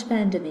current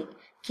pandemic,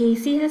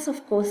 KC has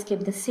of course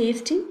kept the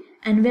safety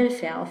and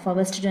welfare of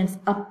our students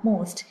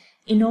upmost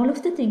in all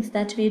of the things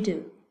that we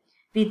do.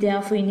 We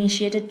therefore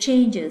initiated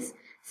changes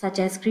such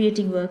as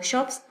creating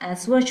workshops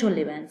as virtual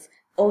events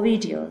or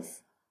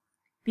videos.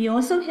 We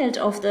also held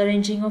off the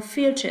arranging of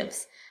field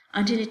trips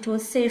until it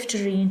was safe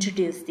to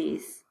reintroduce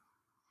these.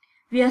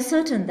 We are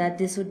certain that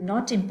this would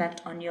not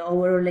impact on your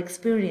overall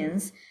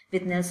experience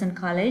with Nelson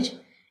College.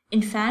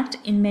 In fact,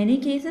 in many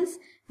cases,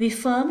 we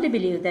firmly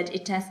believe that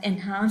it has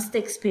enhanced the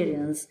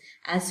experience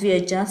as we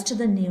adjust to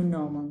the new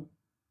normal.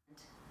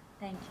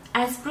 Thank you.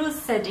 As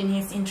Bruce said in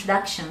his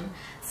introduction,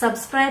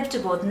 subscribe to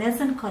both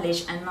Nelson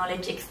College and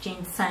Knowledge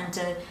Exchange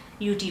Center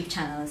YouTube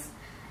channels.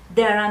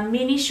 There are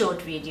many short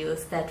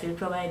videos that will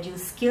provide you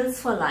skills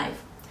for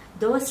life.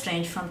 Those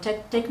range from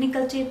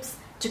technical tips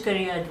to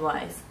career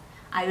advice.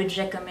 I would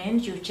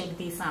recommend you check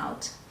these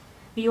out.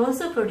 We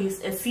also produce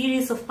a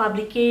series of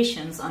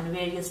publications on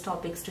various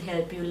topics to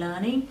help you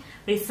learning,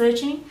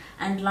 researching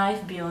and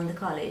life beyond the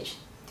college.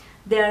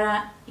 They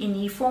are in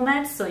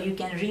e-format so you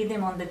can read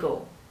them on the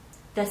go.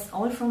 That's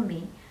all from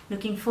me.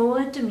 Looking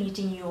forward to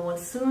meeting you all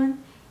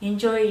soon.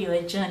 Enjoy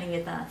your journey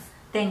with us.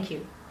 Thank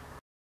you.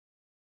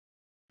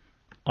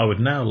 I would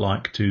now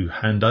like to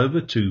hand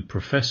over to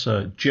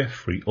Professor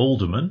Jeffrey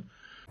Alderman.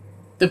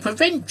 The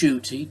Prevent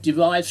duty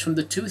derives from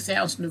the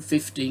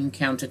 2015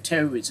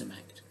 Counter-Terrorism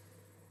Act.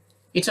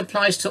 It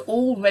applies to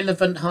all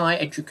relevant higher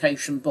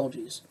education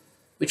bodies,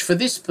 which for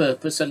this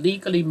purpose are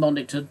legally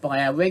monitored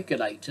by our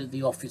regulator,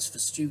 the Office for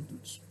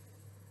Students.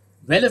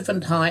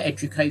 Relevant higher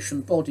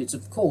education bodies,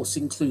 of course,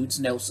 includes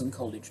Nelson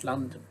College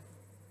London.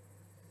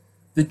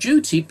 The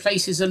duty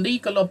places a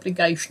legal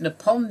obligation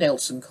upon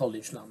Nelson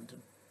College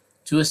London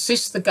to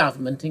assist the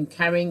government in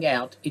carrying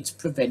out its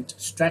Prevent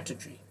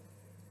strategy.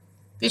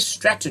 This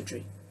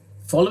strategy,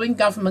 following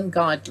government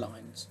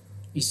guidelines,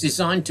 is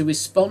designed to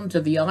respond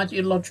to the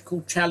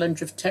ideological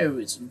challenge of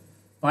terrorism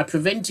by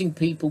preventing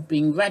people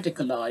being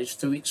radicalised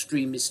through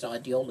extremist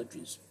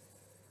ideologies.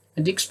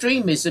 And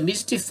extremism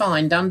is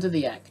defined under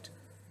the Act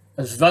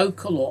as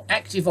vocal or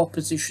active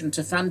opposition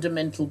to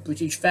fundamental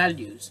British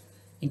values,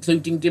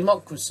 including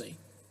democracy,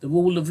 the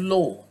rule of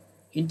law,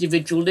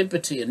 individual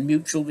liberty and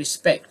mutual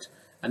respect,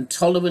 and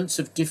tolerance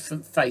of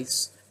different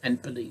faiths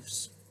and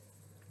beliefs.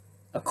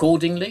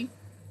 Accordingly,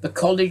 the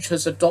College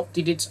has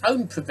adopted its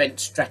own Prevent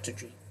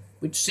strategy,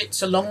 which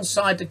sits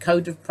alongside the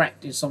Code of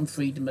Practice on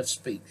Freedom of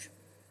Speech.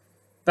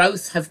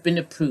 Both have been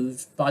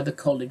approved by the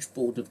College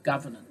Board of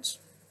Governance.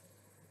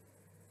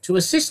 To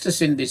assist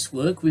us in this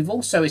work, we've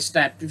also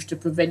established a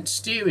Prevent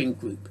Steering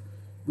Group,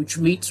 which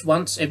meets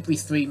once every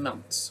 3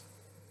 months.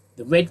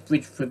 The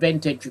Redbridge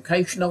Prevent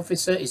Education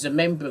Officer is a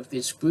member of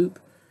this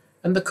group,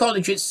 and the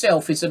College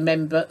itself is a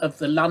member of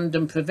the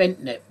London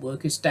Prevent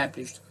Network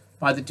established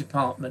by the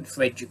Department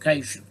for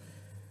Education.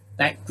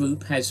 That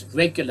group has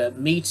regular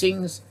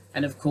meetings,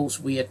 and of course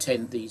we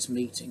attend these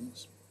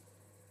meetings.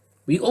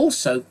 We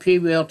also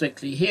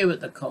periodically here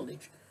at the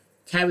College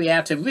carry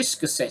out a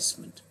risk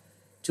assessment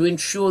to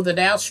ensure that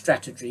our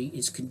strategy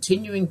is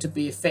continuing to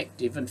be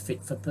effective and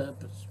fit for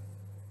purpose.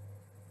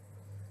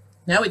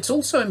 Now, it's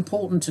also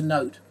important to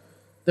note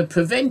that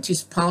Prevent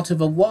is part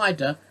of a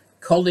wider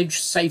college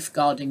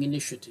safeguarding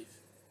initiative.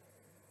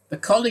 The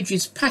college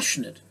is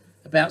passionate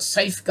about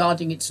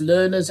safeguarding its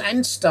learners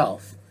and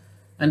staff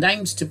and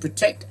aims to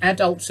protect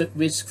adults at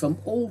risk from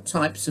all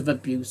types of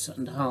abuse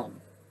and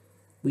harm.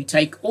 We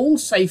take all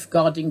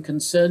safeguarding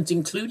concerns,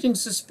 including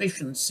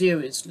suspicions,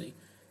 seriously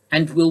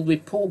and will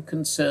report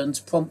concerns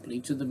promptly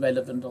to the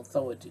relevant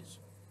authorities.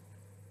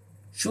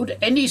 Should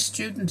any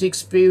student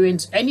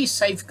experience any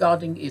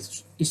safeguarding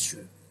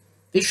issue,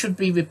 this should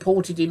be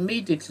reported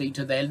immediately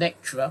to their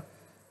lecturer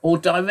or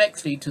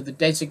directly to the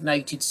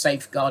designated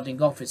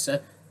safeguarding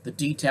officer. The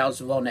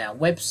details are on our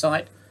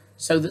website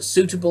so that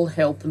suitable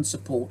help and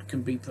support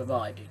can be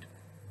provided.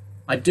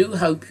 I do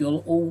hope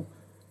you'll all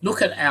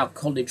look at our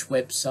college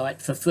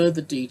website for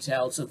further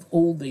details of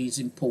all these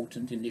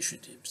important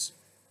initiatives.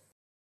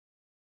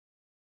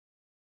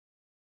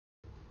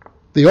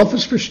 The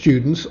Office for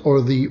Students,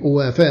 or the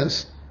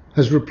OFS,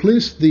 has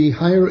replaced the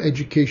Higher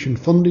Education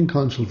Funding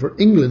Council for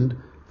England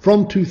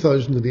from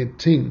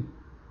 2018.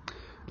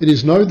 It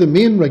is now the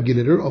main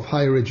regulator of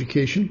higher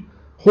education,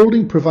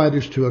 holding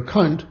providers to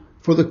account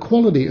for the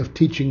quality of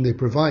teaching they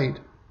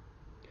provide.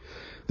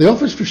 The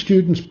Office for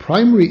Students'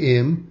 primary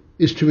aim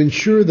is to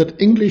ensure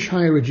that English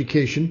higher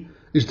education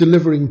is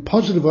delivering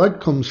positive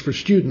outcomes for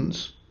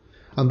students,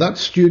 and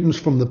that's students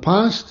from the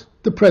past,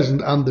 the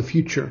present and the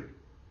future.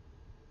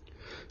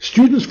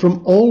 Students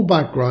from all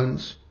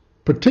backgrounds,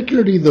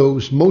 particularly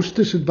those most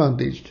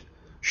disadvantaged,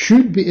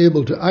 should be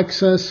able to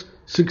access,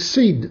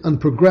 succeed and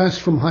progress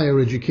from higher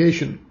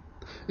education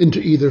into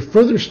either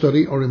further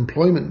study or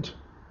employment.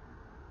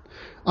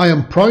 I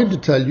am proud to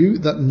tell you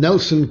that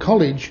Nelson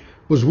College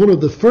was one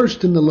of the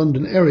first in the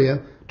London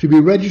area to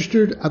be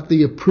registered at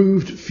the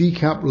approved fee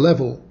cap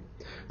level,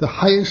 the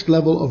highest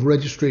level of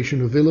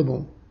registration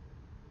available.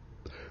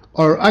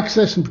 Our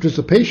Access and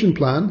Participation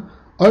Plan,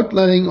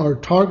 outlining our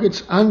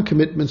targets and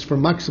commitments for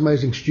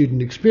maximising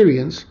student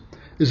experience,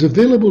 is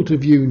available to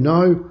view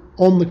now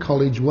on the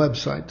college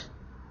website.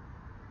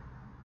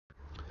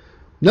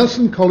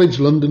 Nelson College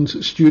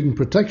London's Student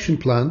Protection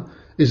Plan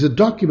is a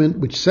document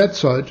which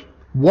sets out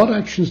what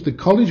actions the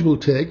college will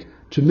take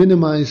to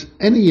minimise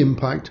any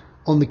impact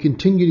on the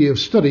continuity of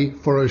study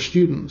for our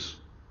students.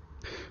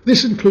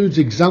 This includes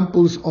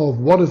examples of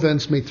what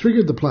events may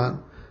trigger the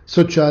plan,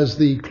 such as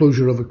the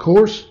closure of a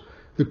course,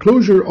 the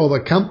closure of a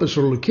campus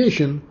or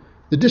location,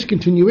 the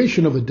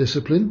discontinuation of a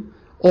discipline,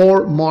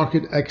 or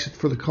market exit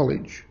for the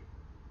college.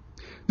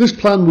 This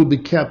plan will be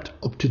kept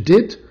up to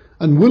date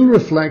and will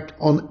reflect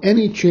on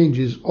any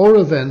changes or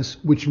events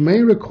which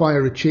may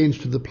require a change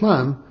to the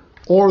plan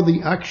or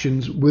the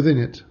actions within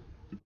it.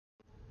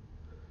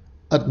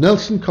 At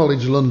Nelson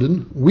College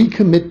London, we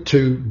commit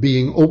to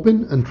being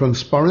open and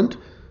transparent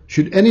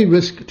should any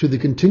risk to the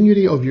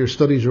continuity of your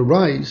studies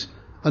arise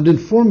and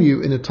inform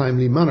you in a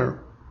timely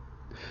manner.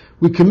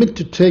 We commit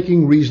to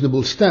taking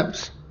reasonable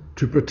steps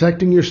to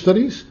protecting your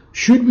studies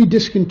should we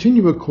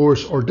discontinue a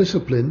course or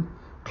discipline,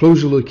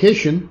 close a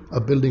location, a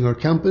building or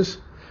campus,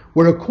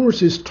 where a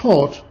course is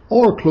taught,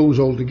 or close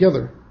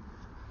altogether.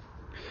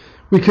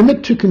 We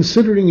commit to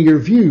considering your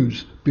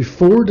views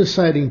before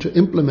deciding to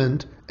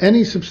implement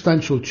any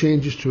substantial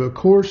changes to a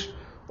course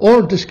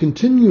or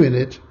discontinuing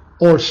it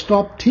or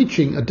stop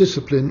teaching a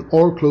discipline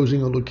or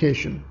closing a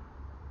location.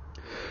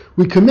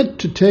 We commit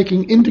to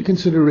taking into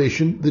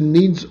consideration the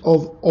needs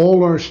of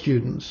all our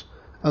students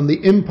and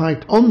the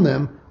impact on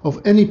them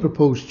of any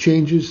proposed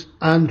changes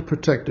and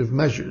protective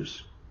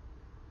measures.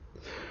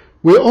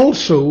 We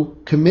also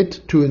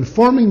commit to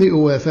informing the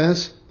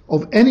OFS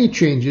of any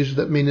changes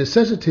that may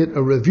necessitate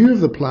a review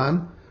of the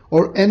plan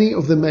or any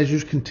of the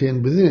measures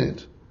contained within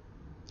it.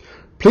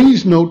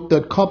 Please note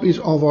that copies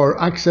of our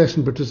Access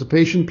and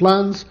Participation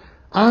Plans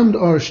and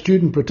our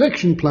Student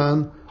Protection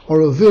Plan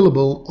are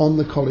available on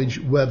the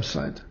college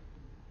website.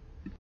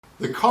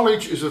 The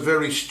college is a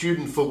very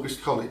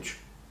student-focused college.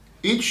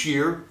 Each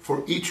year,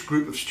 for each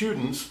group of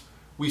students,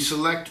 we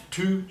select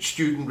 2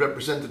 student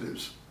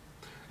representatives.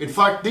 In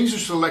fact, these are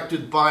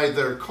selected by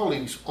their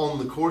colleagues on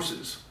the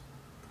courses.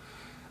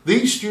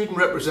 These student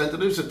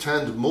representatives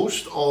attend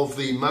most of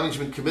the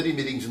management committee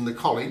meetings in the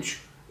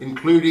college,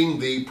 including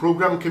the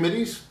programme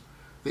committees,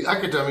 the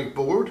academic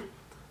board,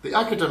 the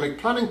academic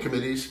planning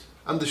committees,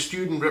 and the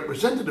student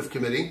representative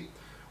committee,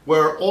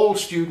 where all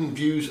student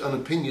views and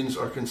opinions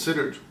are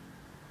considered.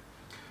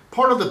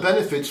 Part of the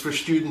benefits for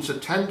students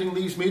attending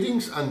these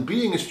meetings and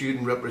being a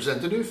student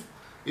representative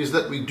is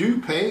that we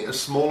do pay a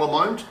small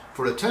amount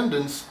for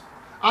attendance,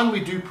 and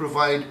we do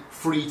provide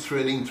free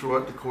training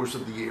throughout the course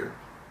of the year.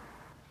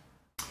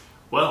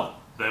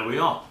 Well, there we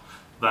are.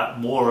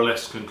 That more or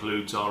less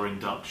concludes our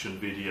induction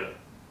video.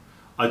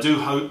 I do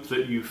hope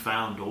that you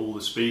found all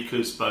the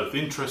speakers both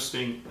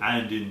interesting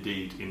and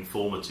indeed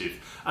informative,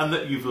 and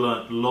that you've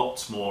learnt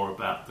lots more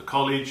about the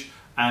college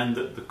and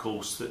the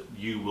course that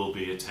you will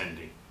be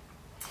attending.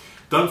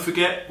 Don't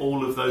forget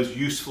all of those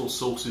useful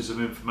sources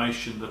of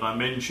information that I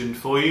mentioned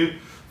for you.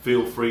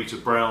 Feel free to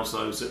browse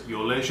those at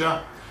your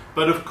leisure.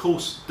 But of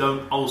course,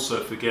 don't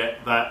also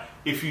forget that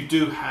If you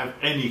do have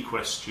any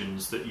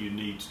questions that you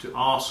need to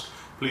ask,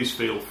 please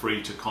feel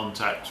free to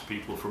contact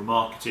people from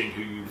marketing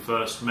who you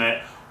first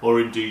met,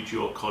 or indeed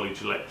your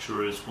college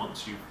lecturers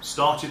once you've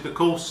started the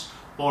course,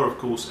 or of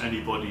course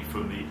anybody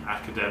from the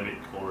academic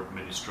or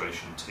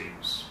administration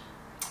teams.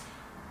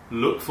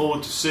 Look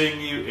forward to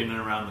seeing you in and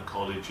around the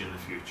college in the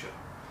future.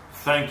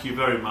 Thank you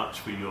very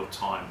much for your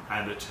time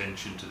and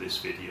attention to this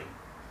video.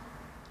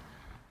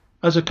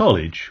 As a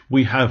college,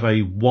 we have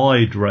a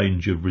wide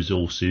range of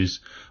resources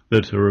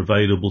that are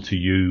available to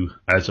you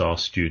as our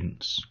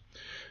students.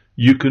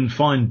 You can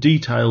find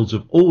details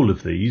of all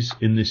of these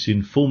in this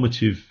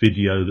informative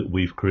video that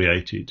we've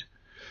created.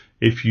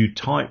 If you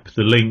type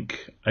the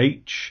link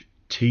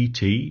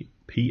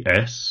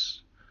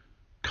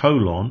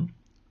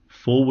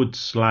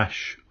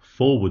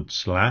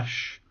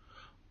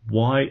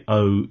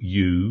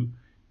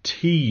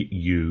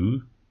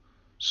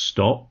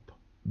stop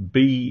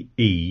be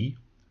 /P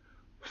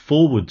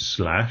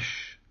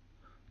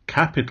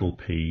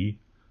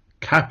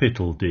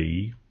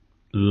D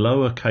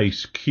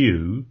lowercase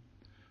q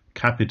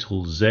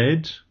capital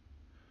Z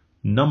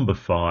number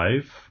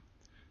 5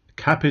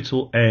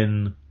 capital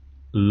N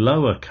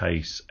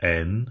lowercase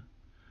n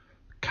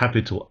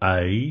capital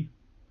A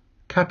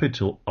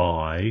capital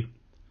I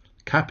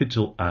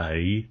capital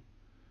A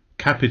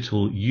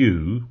capital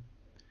U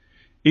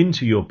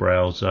into your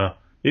browser,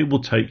 it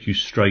will take you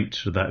straight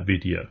to that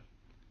video.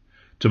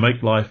 To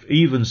make life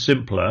even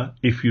simpler,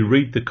 if you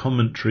read the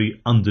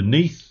commentary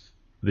underneath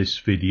this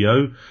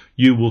video,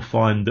 you will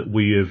find that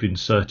we have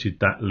inserted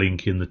that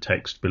link in the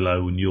text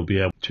below and you'll be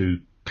able to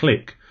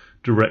click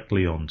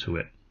directly onto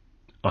it.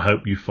 I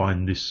hope you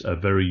find this a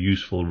very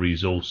useful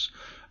resource,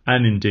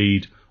 and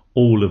indeed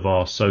all of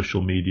our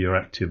social media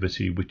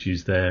activity, which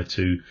is there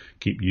to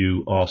keep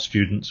you, our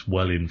students,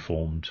 well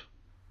informed.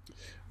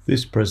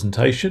 This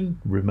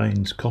presentation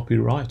remains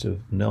copyright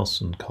of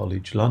Nelson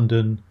College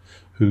London,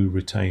 who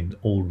retain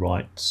all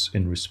rights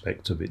in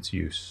respect of its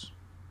use.